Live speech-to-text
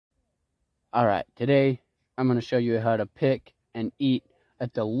Alright, today I'm going to show you how to pick and eat a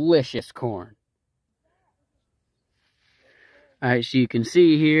delicious corn. Alright, so you can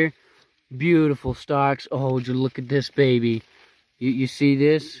see here, beautiful stalks. Oh, would you look at this baby. You see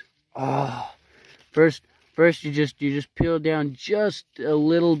this? Oh, first you just peel down just a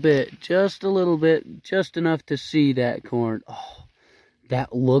little bit, just enough to see that corn. Oh,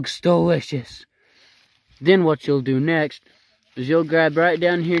 that looks delicious. Then what you'll do next is you'll grab right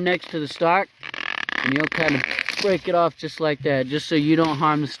down here next to the stalk, and you'll kind of break it off just like that, just so you don't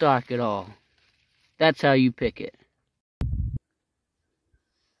harm the stalk at all. That's how you pick it.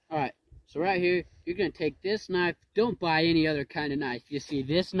 Alright, so right here, you're going to take this knife. Don't buy any other kind of knife. You see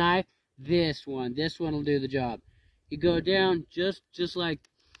this knife? This one will do the job. You go down just a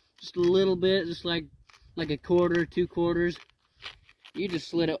little bit, just like a quarter, 2 quarters. You just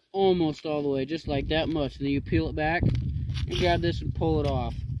slit it almost all the way, just like that much. And then you peel it back and grab this and pull it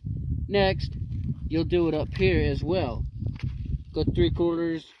off. Next, you'll do it up here as well. Go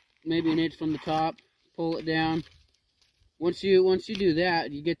 3/4, maybe 1 inch from the top, pull it down. Once you do that,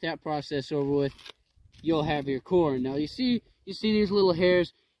 you get that process over with, you'll have your corn. Now you see these little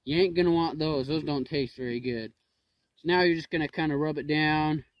hairs, you ain't gonna want those. Those don't taste very good. So now you're just gonna kind of rub it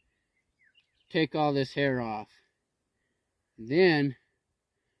down, take all this hair off. And then,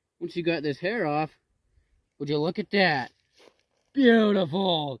 once you got this hair off, would you look at that?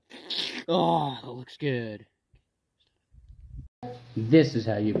 Beautiful! Oh, that looks good. This is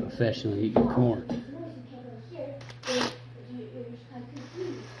how you professionally eat your corn.